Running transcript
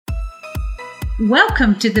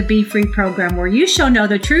Welcome to the Be Free program, where you shall know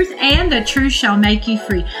the truth and the truth shall make you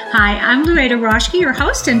free. Hi, I'm Loretta Roschke, your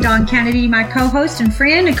host, and Dawn Kennedy, my co-host and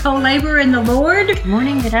friend and co-laborer in the Lord. Good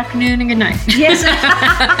morning, good afternoon, and good night. Yes,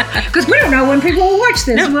 because we don't know when people will watch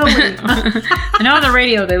this, will we? I know on the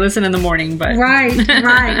radio they listen in the morning, but... Right.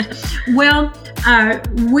 Well,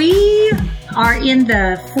 we are in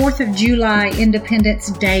the 4th of July Independence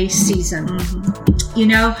Day season, you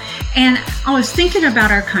know, and I was thinking about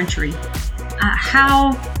our country.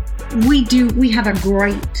 How we have a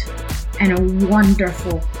great and a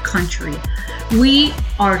wonderful country. We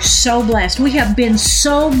are so blessed. We have been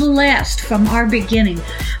so blessed from our beginning.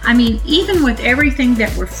 I mean, even with everything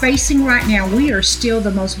that we're facing right now, we are still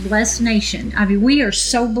the most blessed nation. I mean, we are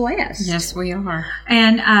so blessed. Yes, we are.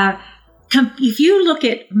 And if you look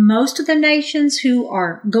at most of the nations who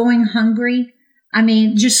are going hungry, I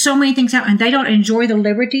mean, just so many things happen, and they don't enjoy the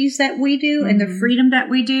liberties that we do and the freedom that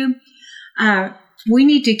we do. We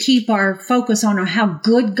need to keep our focus on how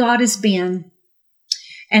good God has been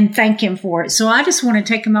and thank Him for it. So I just want to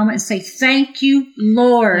take a moment and say, thank you,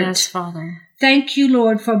 Lord. Yes, Father. Thank you,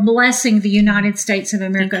 Lord, for blessing the United States of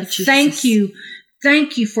America. Thank you.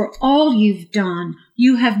 Thank you for all you've done.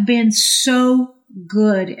 You have been so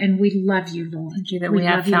good, and we love you, Lord. Thank you that we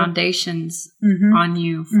have foundations on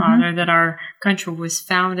you, Father, that our country was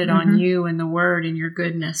founded on you and the Word and your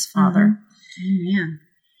goodness, Father. Amen.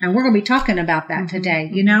 And we're going to be talking about that today,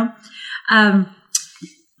 you know.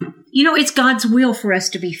 It's God's will for us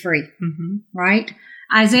to be free, right?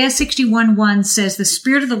 Isaiah 61:1 says, "The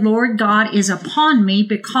Spirit of the Lord God is upon me,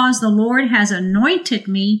 because the Lord has anointed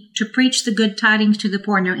me to preach the good tidings to the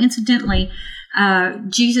poor." Now, incidentally,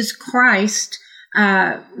 Jesus Christ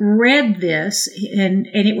read this, and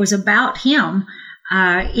it was about Him.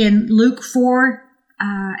 In Luke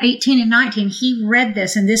 4:18 and 19, He read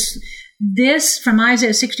this, and this from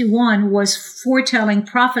Isaiah 61 was foretelling,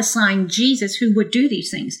 prophesying Jesus who would do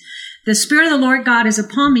these things. "The Spirit of the Lord God is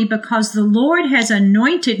upon me, because the Lord has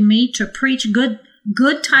anointed me to preach good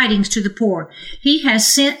tidings to the poor. He has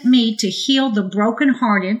sent me to heal the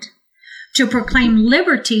brokenhearted, to proclaim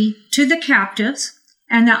liberty to the captives,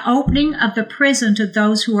 and the opening of the prison to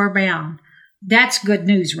those who are bound." That's good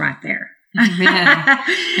news right there. Amen.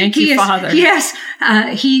 Thank you, Father. Yes,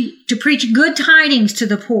 to preach good tidings to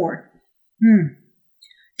the poor.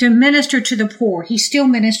 To minister to the poor. He still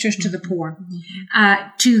ministers to the poor.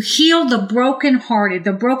 To heal the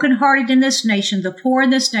brokenhearted in this nation, the poor in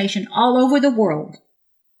this nation, all over the world.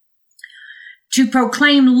 To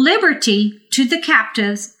proclaim liberty to the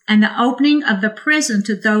captives and the opening of the prison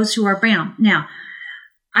to those who are bound. Now,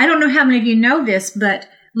 I don't know how many of you know this, but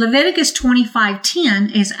Leviticus 25:10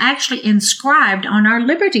 is actually inscribed on our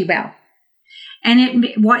Liberty Bell. And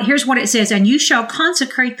here's what it says: "And you shall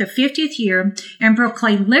consecrate the 50th year and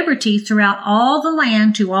proclaim liberty throughout all the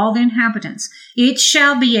land to all the inhabitants. It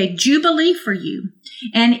shall be a jubilee for you,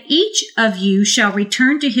 and each of you shall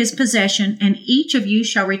return to his possession, and each of you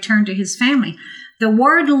shall return to his family." The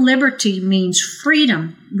word liberty means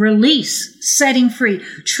freedom, release, setting free.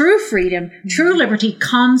 True freedom, true liberty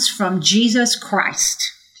comes from Jesus Christ.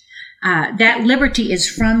 That liberty is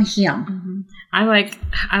from Him. I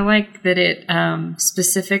like that it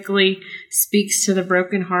specifically speaks to the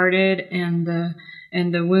brokenhearted and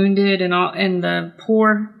the wounded and the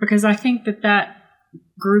poor, because I think that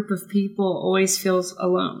group of people always feels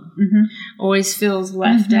alone, always feels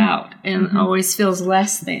left out, and always feels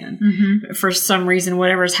less than for some reason,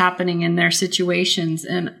 whatever's happening in their situations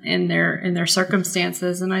and in their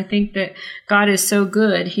circumstances. And I think that God is so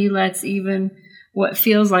good; He lets even what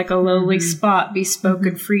feels like a lowly spot be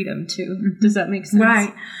spoken freedom to. Does that make sense?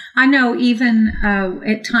 Right. I know even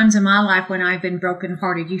at times in my life when I've been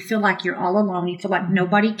brokenhearted, you feel like you're all alone. You feel like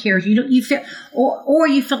nobody cares. You feel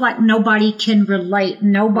like nobody can relate.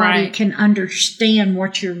 Nobody can understand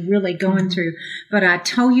what you're really going through. But I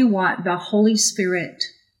tell you what, the Holy Spirit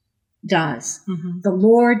does. The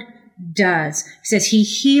Lord does. He says He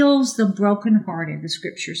heals the brokenhearted, the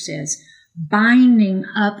Scripture says, binding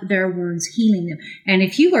up their wounds, healing them. And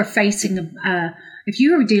if you are if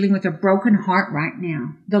you are dealing with a broken heart right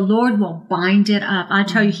now, the Lord will bind it up. I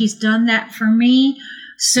tell you, He's done that for me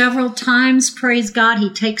several times. Praise God. He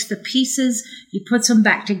takes the pieces, He puts them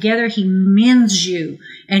back together, He mends you,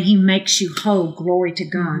 and He makes you whole. Glory to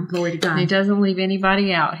God. Glory to God. He doesn't leave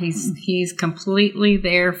anybody out. He's completely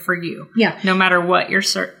there for you. Yeah. No matter what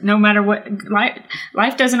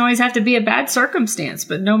life doesn't always have to be a bad circumstance,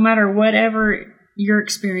 but no matter whatever you're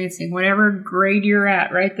experiencing, whatever grade you're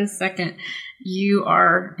at right this second,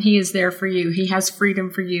 He is there for you. He has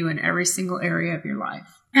freedom for you in every single area of your life.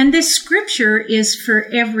 And this scripture is for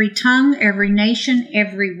every tongue, every nation,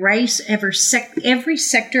 every race, every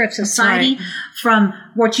sector of society, right. From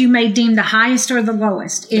what you may deem the highest or the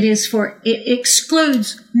lowest. It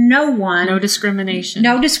excludes no one. No discrimination.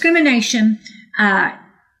 No discrimination.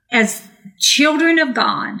 As children of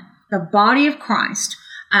God, the body of Christ,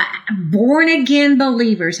 born again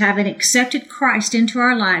believers, having accepted Christ into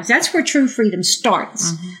our lives. That's where true freedom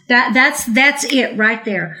starts. Mm-hmm. That's it right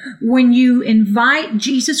there. When you invite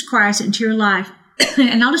Jesus Christ into your life,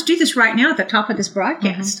 and I'll just do this right now at the top of this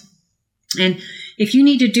broadcast. Mm-hmm. And if you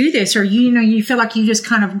need to do this, or you feel like you just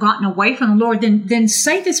kind of gotten away from the Lord, then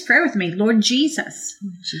say this prayer with me. Lord Jesus,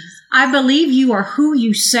 I believe you are who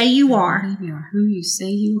you say you are. I believe you are who you say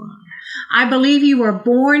you are. I believe you were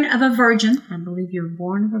born of a virgin. I believe you were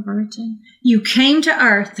born of a virgin. You came to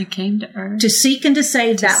earth. You came to earth to seek and to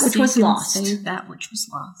save that which was lost. Save that which was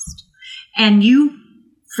lost. And you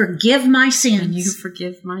forgive my sins. And you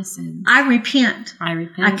forgive my sins. I repent. I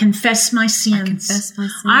repent. I confess my sins. I confess my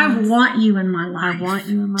sins. I want you in my life. I want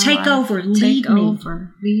you in my life. Take over. Lead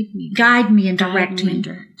me. Guide me and direct me.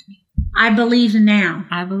 I believe now.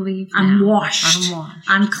 I believe now. I'm washed.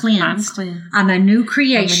 I'm cleansed. I'm a new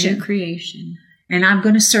creation. And I'm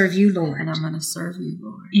going to serve you, Lord. And I'm going to serve you,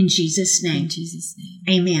 Lord. In Jesus' name. In Jesus'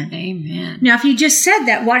 name. Amen. Amen. Now, if you just said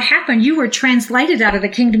that, what happened? You were translated out of the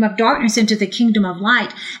kingdom of darkness into the kingdom of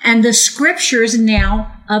light. And the scriptures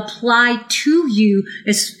now apply to you.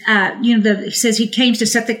 It's, it says he came to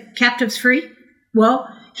set the captives free.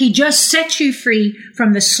 Well, he just set you free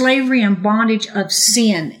from the slavery and bondage of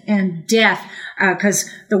sin and death, because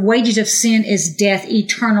the wages of sin is death,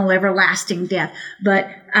 eternal, everlasting death. But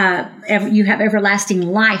you have everlasting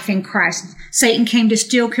life in Christ. Satan came to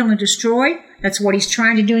steal, kill, and destroy. That's what he's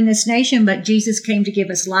trying to do in this nation. But Jesus came to give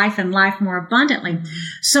us life and life more abundantly. Mm-hmm.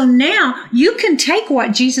 So now you can take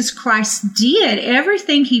what Jesus Christ did,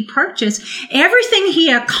 everything he purchased, everything he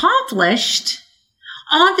accomplished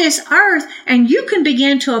on this earth, and you can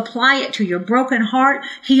begin to apply it to your broken heart,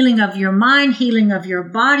 healing of your mind, healing of your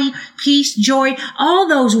body, peace, joy, all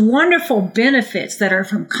those wonderful benefits that are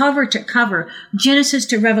from cover to cover, Genesis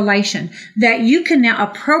to Revelation, that you can now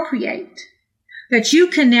appropriate, that you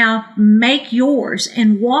can now make yours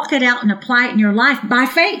and walk it out and apply it in your life by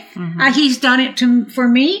faith. Mm-hmm. He's done it for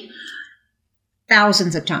me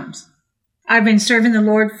thousands of times. I've been serving the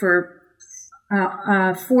Lord for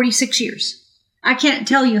 46 years. I can't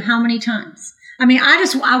tell you how many times. I mean,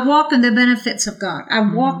 I walk in the benefits of God. I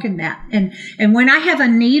walk in that. And when I have a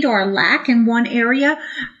need or a lack in one area,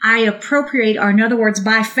 I appropriate, or in other words,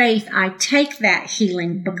 by faith, I take that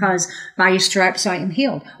healing, because by his stripes I am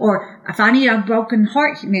healed. Or if I need a broken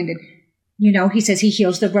heart mended, he says he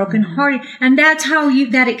heals the broken hearted. And that's how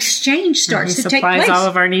that exchange starts to take place. He supplies all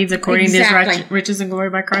of our needs according to his riches and glory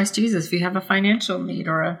by Christ Jesus. If you have a financial need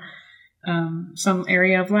or some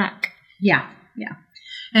area of lack. Yeah. Yeah.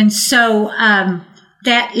 And so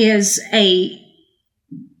that is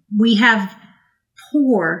we have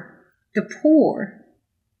the poor,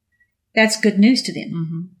 that's good news to them.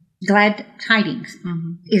 Mm-hmm. Glad tidings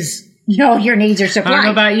is, your needs are supplied. I don't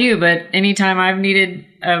know about you, but anytime I've needed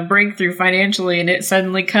a breakthrough financially and it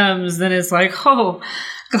suddenly comes, then it's like, oh,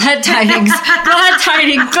 glad tidings, glad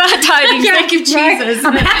tidings, glad tidings. Yeah, thank you, Jesus. Right.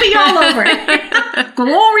 I'm happy all over it.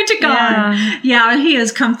 Glory to God. Yeah, he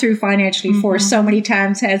has come through financially for us so many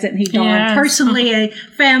times, hasn't he, Dawn? Yes. Personally, a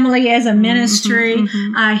family, as a ministry,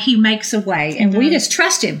 he makes a way. And we just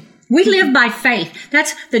trust him. We live by faith.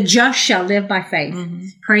 That's the just shall live by faith. Mm-hmm.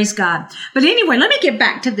 Praise God. But anyway, let me get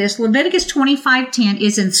back to this. Leviticus 25:10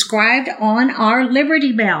 is inscribed on our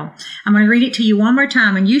Liberty Bell. I'm going to read it to you one more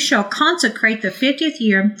time. And you shall consecrate the 50th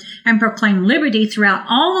year and proclaim liberty throughout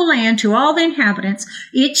all the land to all the inhabitants.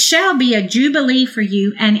 It shall be a jubilee for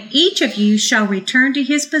you, and each of you shall return to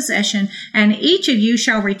his possession, and each of you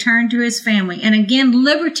shall return to his family. And again,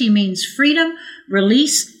 liberty means freedom,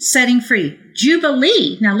 release, setting free.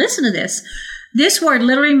 Jubilee. Now listen to this. This word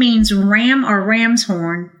literally means ram or ram's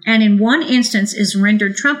horn, and in one instance is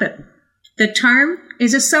rendered trumpet. The term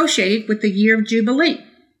is associated with the year of Jubilee.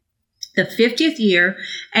 The 50th year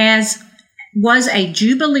was a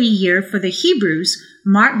Jubilee year for the Hebrews,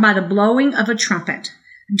 marked by the blowing of a trumpet.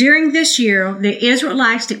 During this year, the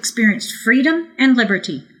Israelites experienced freedom and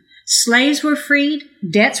liberty. Slaves were freed,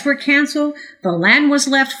 debts were canceled, the land was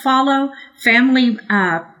left fallow, family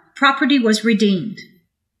property was redeemed.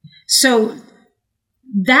 So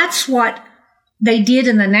that's what they did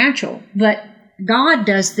in the natural, but God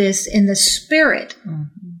does this in the spirit,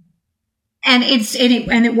 and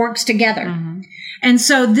it works together. Mm-hmm. And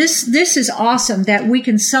so this is awesome that we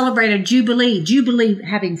can celebrate a jubilee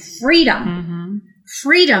having freedom,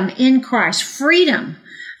 freedom in Christ, freedom.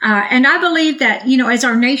 And I believe that, as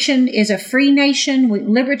our nation is a free nation with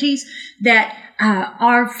liberties, that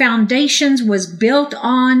our foundations was built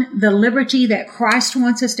on the liberty that Christ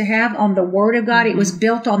wants us to have, on the Word of God. It was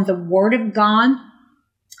built on the Word of God.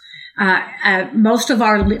 Most of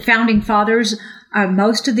our founding fathers,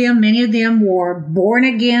 many of them were born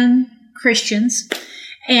again Christians.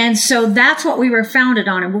 And so that's what we were founded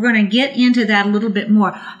on. And we're going to get into that a little bit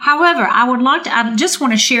more. However, I just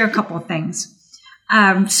want to share a couple of things.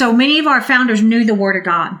 So many of our founders knew the Word of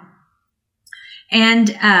God.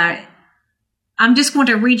 And I'm just going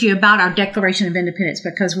to read you about our Declaration of Independence,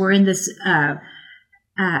 because we're in this 4th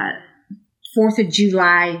of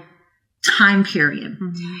July time period.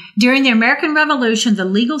 Mm-hmm. During the American Revolution, the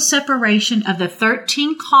legal separation of the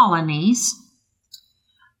 13 colonies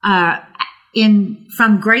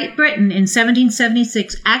from Great Britain in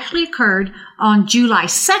 1776 actually occurred on July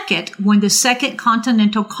 2nd, when the Second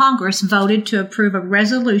Continental Congress voted to approve a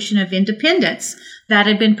resolution of independence that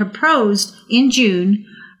had been proposed in June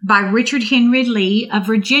by Richard Henry Lee of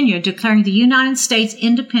Virginia, declaring the United States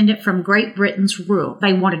independent from Great Britain's rule.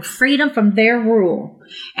 They wanted freedom from their rule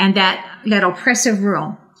and that oppressive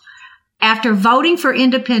rule. After voting for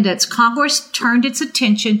independence, Congress turned its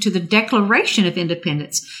attention to the Declaration of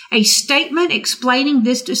Independence, a statement explaining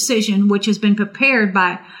this decision, which had been prepared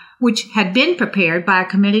by a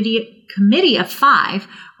committee of 5,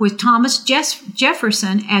 with Thomas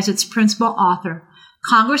Jefferson as its principal author.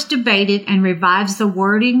 Congress debated and revised the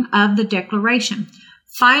wording of the Declaration,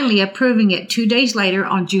 finally approving it 2 days later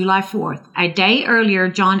on July 4th. A day earlier,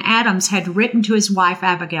 John Adams had written to his wife,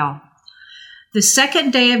 Abigail. The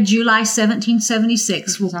second day of July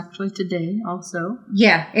 1776 was actually today also.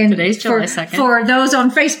 Yeah. And today's July 2nd. For those on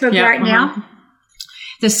Facebook now.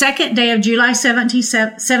 The second day of July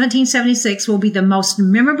 1776 will be the most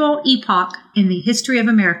memorable epoch in the history of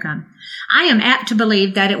America. I am apt to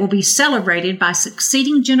believe that it will be celebrated by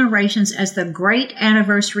succeeding generations as the great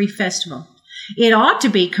anniversary festival. It ought to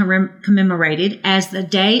be commemorated as the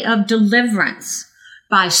day of deliverance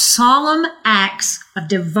by solemn acts of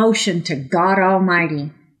devotion to God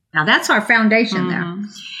Almighty. Now that's our foundation there.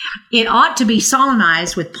 It ought to be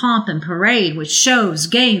solemnized with pomp and parade, with shows,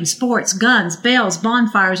 games, sports, guns, bells,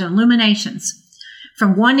 bonfires, and illuminations.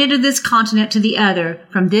 From one end of this continent to the other,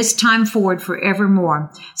 from this time forward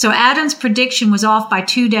forevermore. So Adams' prediction was off by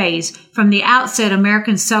 2 days. From the outset,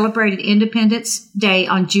 Americans celebrated Independence Day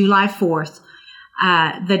on July 4th.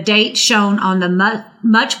 The date shown on the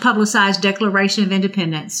much publicized Declaration of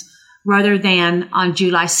Independence, rather than on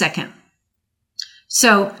July 2nd.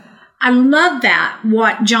 So I love that,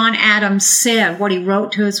 what John Adams said, what he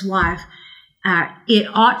wrote to his wife. It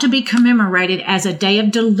ought to be commemorated as a day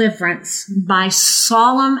of deliverance by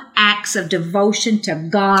solemn acts of devotion to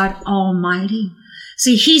God Almighty.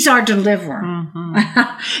 See, He's our deliverer.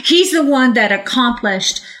 Mm-hmm. He's the one that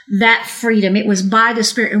accomplished that freedom. It was by the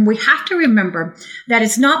Spirit. And we have to remember that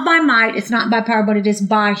it's not by might, it's not by power, but it is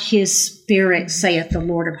by His Spirit, saith the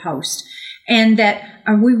Lord of hosts. And that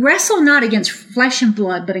we wrestle not against flesh and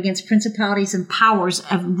blood, but against principalities and powers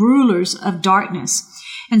of rulers of darkness.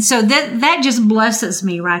 And so that just blesses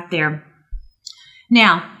me right there.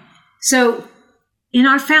 Now, so in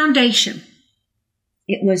our foundation,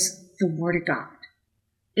 it was the Word of God.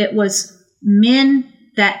 It was men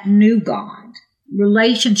that knew God,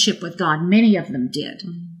 relationship with God. Many of them did.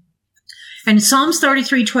 And Psalms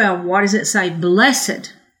 33:12, what does it say?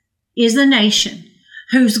 Blessed is the nation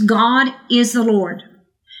whose God is the Lord,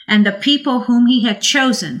 and the people whom He had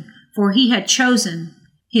chosen, for He had chosen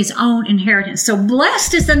His own inheritance. So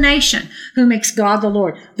blessed is the nation who makes God the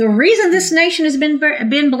Lord. The reason this nation has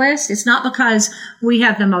been blessed is not because we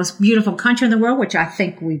have the most beautiful country in the world, which I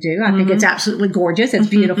think we do. I think it's absolutely gorgeous. It's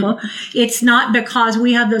beautiful. It's not because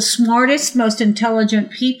we have the smartest, most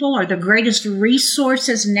intelligent people or the greatest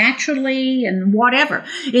resources naturally and whatever.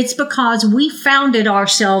 It's because we founded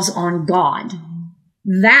ourselves on God.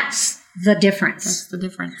 That's the difference. That's the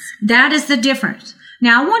difference. That is the difference.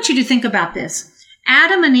 Now, I want you to think about this.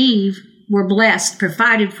 Adam and Eve were blessed,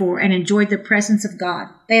 provided for, and enjoyed the presence of God.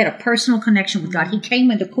 They had a personal connection with God. He came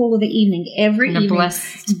in the cool of the evening every evening.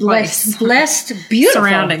 Blessed, beautiful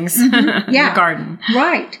surroundings. Mm-hmm. Yeah, the garden.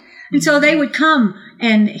 Right. And so they would come,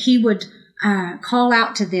 and He would call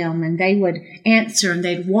out to them, and they would answer, and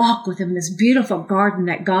they'd walk with Him in this beautiful garden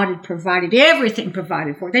that God had provided, everything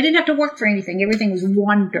provided for. They didn't have to work for anything. Everything was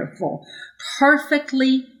wonderful,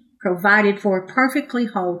 perfectly provided for, perfectly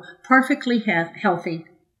whole, perfectly healthy,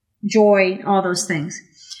 joy, all those things.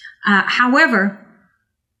 However,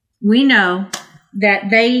 we know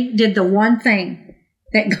that they did the one thing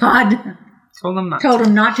that God Told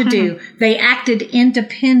them not to do. They acted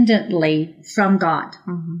independently from God.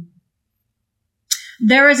 Mm-hmm.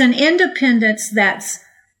 There is an independence that's,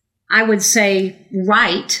 I would say,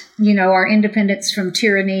 right, our independence from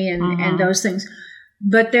tyranny and those things.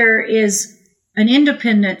 But there is an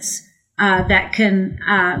independence that can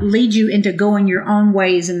lead you into going your own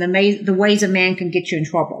ways, and the ways of man can get you in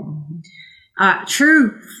trouble.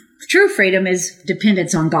 True freedom is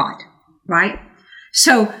dependence on God, right?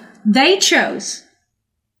 So they chose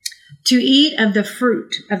to eat of the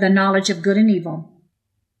fruit of the knowledge of good and evil.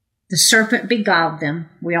 The serpent beguiled them.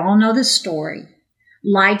 We all know the story.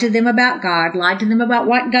 Lied to them about God, lied to them about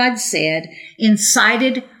what God said,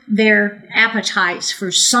 incited their appetites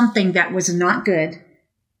for something that was not good.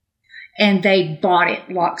 And they bought it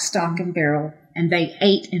lock, stock, and barrel, and they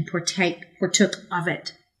ate and partook of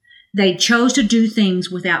it. They chose to do things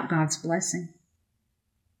without God's blessing.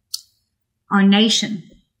 Our nation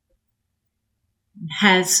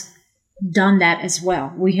has done that as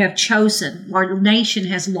well. We have chosen. Our nation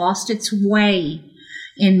has lost its way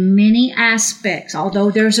in many aspects,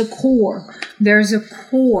 although there's a core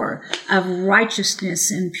of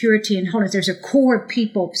righteousness and purity and holiness. There's a core of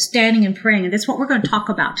people standing and praying, and that's what we're going to talk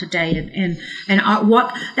about today. And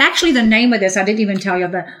what actually the name of this, I didn't even tell you,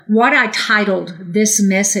 but what I titled this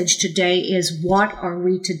message today is, what are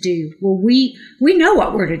we to do? Well, we know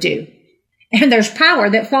what we're to do, and there's power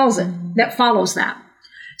that follows that.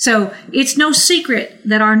 So it's no secret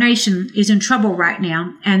that our nation is in trouble right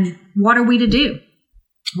now, and what are we to do?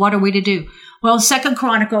 What are we to do? Well, 2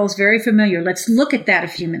 Chronicles, very familiar. Let's look at that a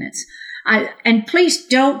few minutes. And please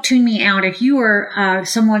don't tune me out. If you are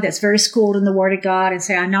someone that's very schooled in the Word of God and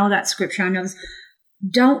say, I know that scripture, I know this,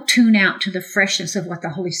 don't tune out to the freshness of what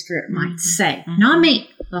the Holy Spirit might say. Mm-hmm. Not me,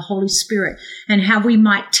 the Holy Spirit. And how we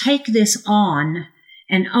might take this on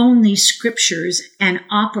and own these scriptures and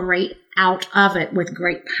operate out of it with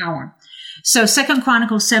great power. So 2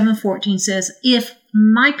 Chronicles 7:14 says, if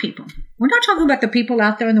my people, we're not talking about the people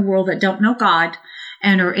out there in the world that don't know God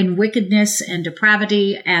and are in wickedness and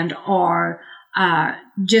depravity and are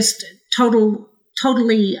just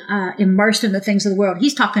totally immersed in the things of the world.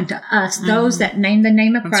 He's talking to us, those that name the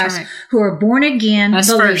name of Christ, who are born again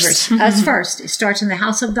believers. First. Us first. It starts in the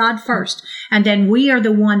house of God first. And then we are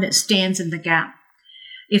the one that stands in the gap.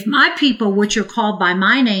 If my people, which are called by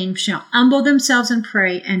my name, shall humble themselves and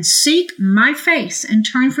pray and seek my face and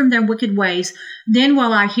turn from their wicked ways, then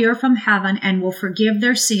will I hear from heaven and will forgive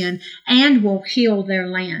their sin and will heal their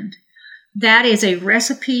land. That is a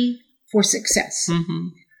recipe for success. Mm-hmm.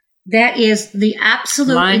 That is the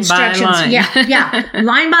absolute line instructions. By line. Yeah.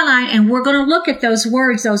 Line by line. And we're going to look at those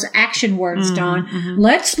words, those action words, Dawn. Mm-hmm.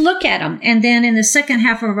 Let's look at them. And then in the second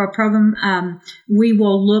half of our program, we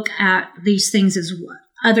will look at these things as well.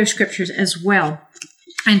 Other scriptures as well.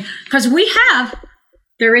 And because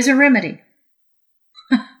there is a remedy.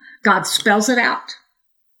 God spells it out.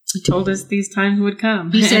 He told us these times would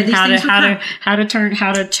come. He said these things would come. How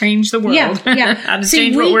to change the world. Yeah. How to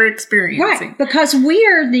change what we're experiencing. Right. Because we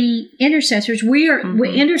are the intercessors.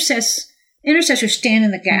 Intercessors stand in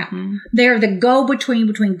the gap. Mm-hmm. They're the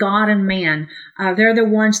go-between God and man. They're the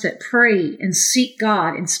ones that pray and seek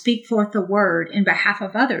God and speak forth the word in behalf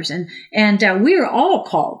of others. And we are all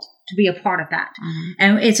called to be a part of that. Mm-hmm.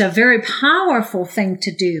 And it's a very powerful thing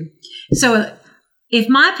to do. So if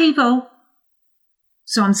my people,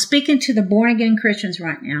 so I'm speaking to the born-again Christians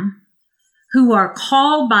right now, who are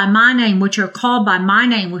called by my name, which are called by my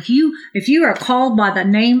name. If you are called by the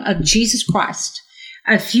name of Jesus Christ,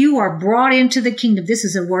 if you are brought into the kingdom, this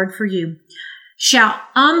is a word for you, shall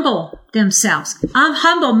humble themselves.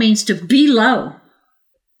 Humble means to be low.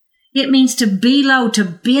 It means to be low, to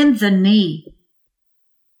bend the knee,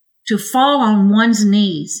 to fall on one's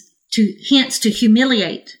knees, hence to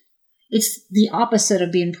humiliate. It's the opposite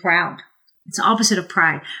of being proud. It's the opposite of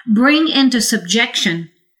pride. Bring into subjection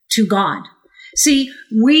to God. See,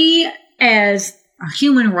 we as a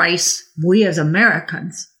human race, we as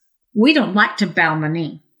Americans, we don't like to bow the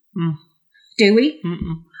knee. Do we?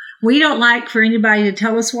 Mm-mm. We don't like for anybody to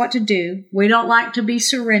tell us what to do. We don't like to be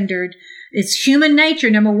surrendered. It's human nature,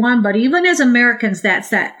 number one. But even as Americans,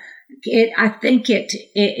 I think it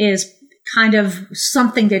is kind of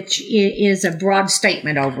something that is a broad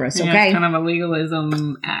statement over us. Okay, it's kind of a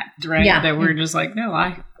legalism act, right? Yeah. That we're just like, no,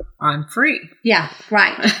 I'm free. Yeah,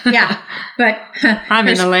 right. Yeah, but I'm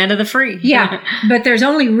in the land of the free. Yeah, but there's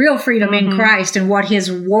only real freedom in Christ and what His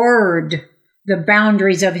Word, the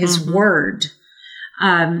boundaries of His Word,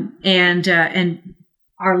 and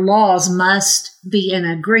our laws must be in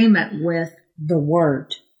agreement with the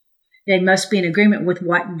Word. They must be in agreement with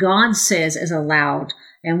what God says is allowed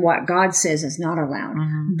and what God says is not allowed.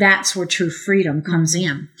 Mm-hmm. That's where true freedom comes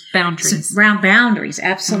in. Boundaries. So, around boundaries,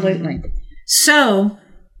 absolutely. Mm-hmm. So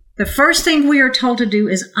the first thing we are told to do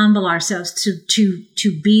is humble ourselves,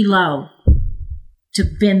 to be low, to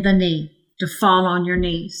bend the knee, to fall on your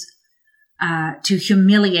knees, to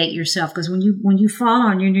humiliate yourself. Because when you fall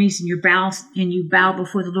on your knees and you bow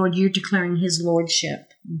before the Lord, you're declaring His lordship.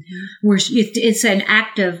 Mm-hmm. It's an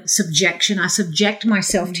act of subjection. I subject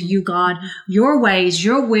myself mm-hmm. to you, God, your ways,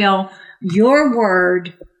 your will, your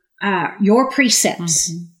word, your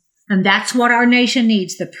precepts. Mm-hmm. And that's what our nation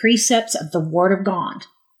needs, the precepts of the Word of God.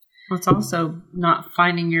 Well, it's also not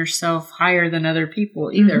finding yourself higher than other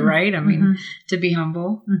people either, mm-hmm. right? I mean, mm-hmm. to be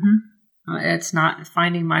humble. Mm-hmm. It's not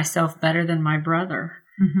finding myself better than my brother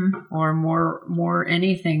mm-hmm. or more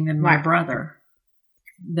anything than my brother,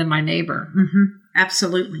 than my neighbor. Mm-hmm.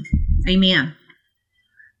 Absolutely. Amen.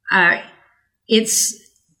 It's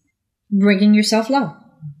bringing yourself low.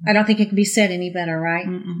 I don't think it can be said any better, right?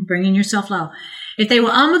 Mm-mm. Bringing yourself low. If they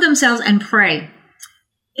will humble themselves and pray.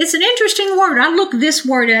 It's an interesting word. I looked this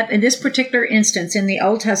word up in this particular instance in the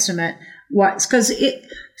Old Testament. Because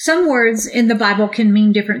some words in the Bible can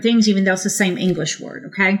mean different things, even though it's the same English word,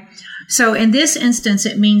 okay? So in this instance,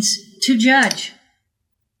 it means to judge,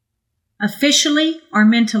 officially or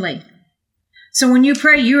mentally. So when you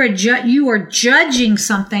pray, you are judging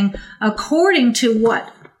something according to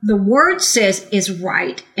what the Word says is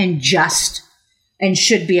right and just and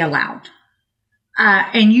should be allowed.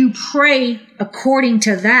 And you pray according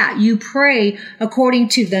to that. You pray according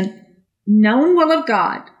to the known will of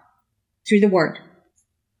God through the Word.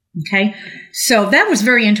 Okay? So that was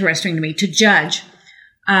very interesting to me, to judge,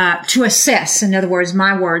 to assess, in other words,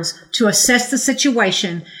 my words, to assess the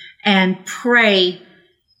situation and pray.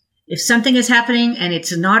 If something is happening and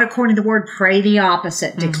it's not according to the Word, pray the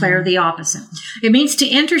opposite, mm-hmm. declare the opposite. It means to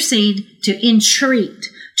intercede, to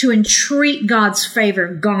entreat God's favor,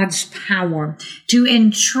 God's power, to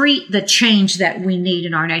entreat the change that we need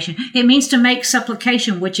in our nation. It means to make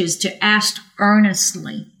supplication, which is to ask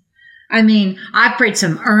earnestly. I mean, I prayed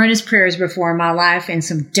some earnest prayers before in my life in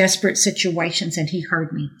some desperate situations, and He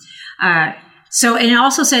heard me. And it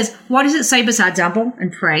also says, what does it say besides humble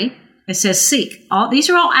and pray? It says seek. These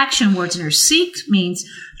are all action words in there. Seek means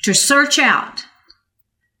to search out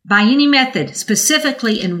by any method,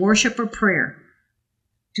 specifically in worship or prayer.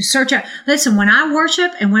 To search out. Listen, when I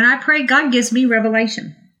worship and when I pray, God gives me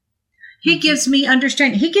revelation. He gives me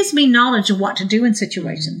understanding. He gives me knowledge of what to do in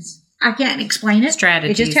situations. I can't explain it.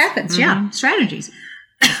 Strategies. It just happens. Mm-hmm. Yeah, strategies.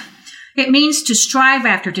 It means to strive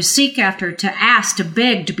after, to seek after, to ask, to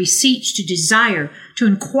beg, to beseech, to desire, to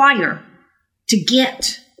inquire, to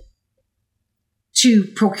get, to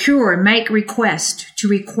procure, make request, to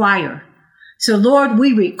require. So, Lord,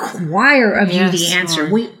 we require of you the answer.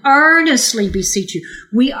 Lord. We earnestly beseech you.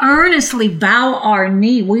 We earnestly bow our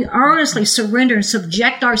knee. We earnestly surrender and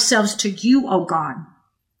subject ourselves to you, oh God.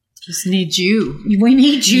 Just need you. We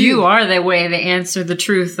need you. You are the way, the answer, the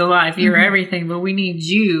truth, the life. You're mm-hmm. everything, but we need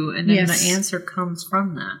you. And then the answer comes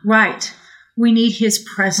from that. Right. We need His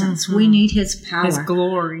presence. Mm-hmm. We need His power. His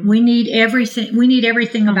glory. We need everything. We need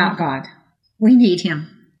everything mm-hmm. about God. We need Him.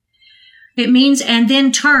 It means, and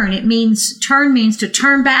then turn. Turn means to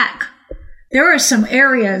turn back. There are some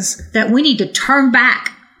areas that we need to turn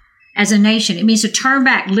back as a nation. It means to turn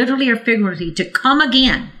back, literally or figuratively, to come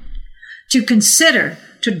again, to consider,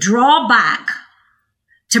 to draw back.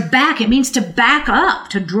 To back, it means to back up,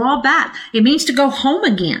 to draw back. It means to go home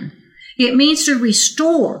again. It means to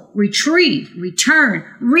restore, retrieve, return,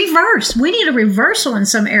 reverse. We need a reversal in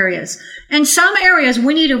some areas. In some areas,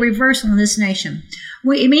 we need a reversal in this nation.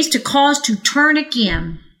 It means to cause to turn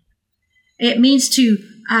again. It means to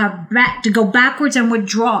go backwards and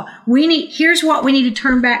withdraw. Here's what we need to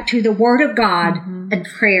turn back to: the Word of God mm-hmm. and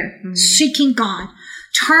prayer, mm-hmm. seeking God.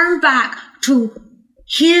 Turn back to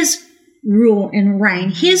His rule and reign,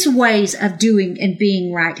 His ways of doing and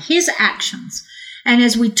being right, His actions. And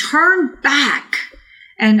as we turn back,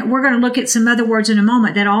 and we're going to look at some other words in a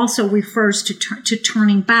moment that also refers to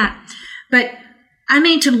turning back, but I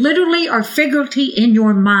mean to literally or figuratively in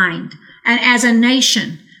your mind, and as a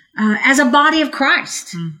nation, as a body of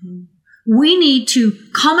Christ, mm-hmm. we need to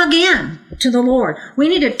come again to the Lord. We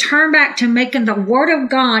need to turn back to making the Word of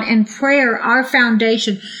God and prayer our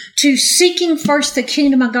foundation, to seeking first the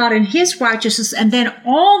kingdom of God and His righteousness, and then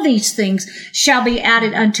all these things shall be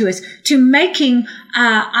added unto us, to making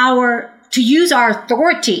our to use our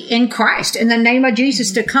authority in Christ, in the name of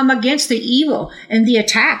Jesus, to come against the evil and the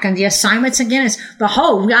attack and the assignments against us.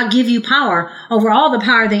 Behold, I give you power over all the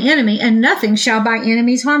power of the enemy, and nothing shall by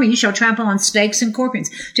enemies harm you. You shall trample on snakes and scorpions.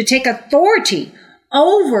 To take authority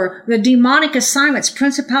over the demonic assignments,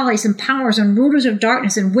 principalities and powers and rulers of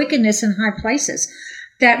darkness and wickedness in high places.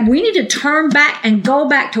 That we need to turn back and go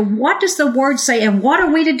back to what does the word say and what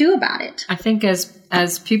are we to do about it? I think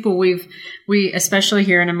as people, we especially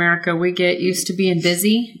here in America, we get used to being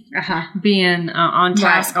busy, being on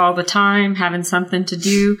task all the time, having something to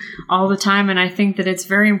do all the time. And I think that it's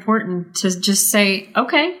very important to just say,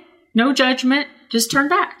 okay, no judgment, just turn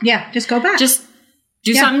back. Yeah, just go back. Just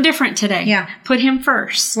do something different today. Yeah. Put him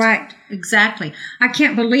first. Right, exactly. I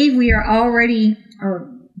can't believe we are already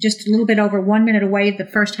just a little bit over 1 minute away the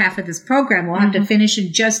first half of this program. We'll have to finish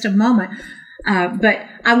in just a moment. But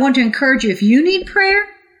I want to encourage you, if you need prayer,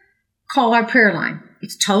 call our prayer line.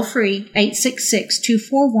 It's toll free,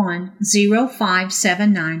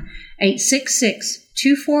 866-241-0579,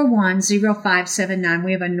 866-241-0579.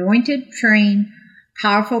 We have anointed, trained,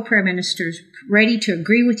 powerful prayer ministers ready to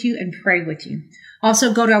agree with you and pray with you.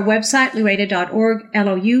 Also, go to our website, louada.org,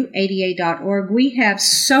 LOUADA.org. We have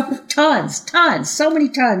so many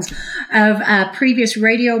tons of previous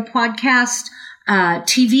radio podcasts,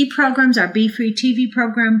 TV programs, our Be Free TV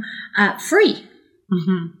program, free.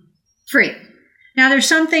 Free. Now, there's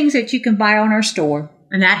some things that you can buy on our store,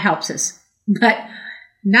 and that helps us. But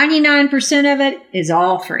 99% of it is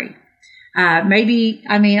all free.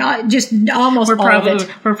 Just almost all of it.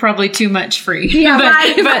 We're probably too much free. Yeah,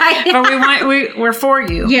 but we're for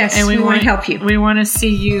you. Yes, and we want to help you. We want to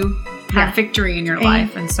see you have victory in your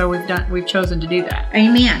life, and so we've chosen to do that.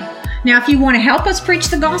 Amen. Now, if you want to help us preach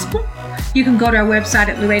the gospel, you can go to our website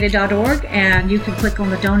at louada.org, and you can click on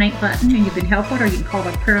the donate button, and you can help it, or you can call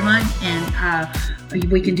the prayer line, and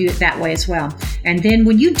we can do it that way as well. And then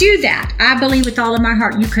when you do that, I believe with all of my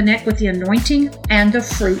heart, you connect with the anointing and the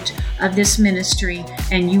fruit of this ministry,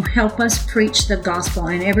 and you help us preach the gospel.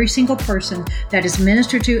 And every single person that is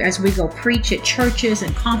ministered to as we go preach at churches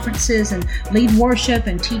and conferences and lead worship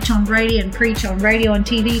and teach on radio and preach on radio and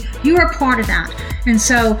TV, you are part of that. And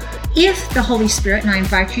so if the Holy Spirit, and I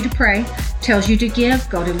invite you to pray, tells you to give,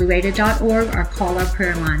 go to louada.org or call our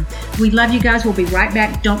prayer line. We love you guys. We'll be right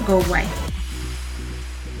back. Don't go away.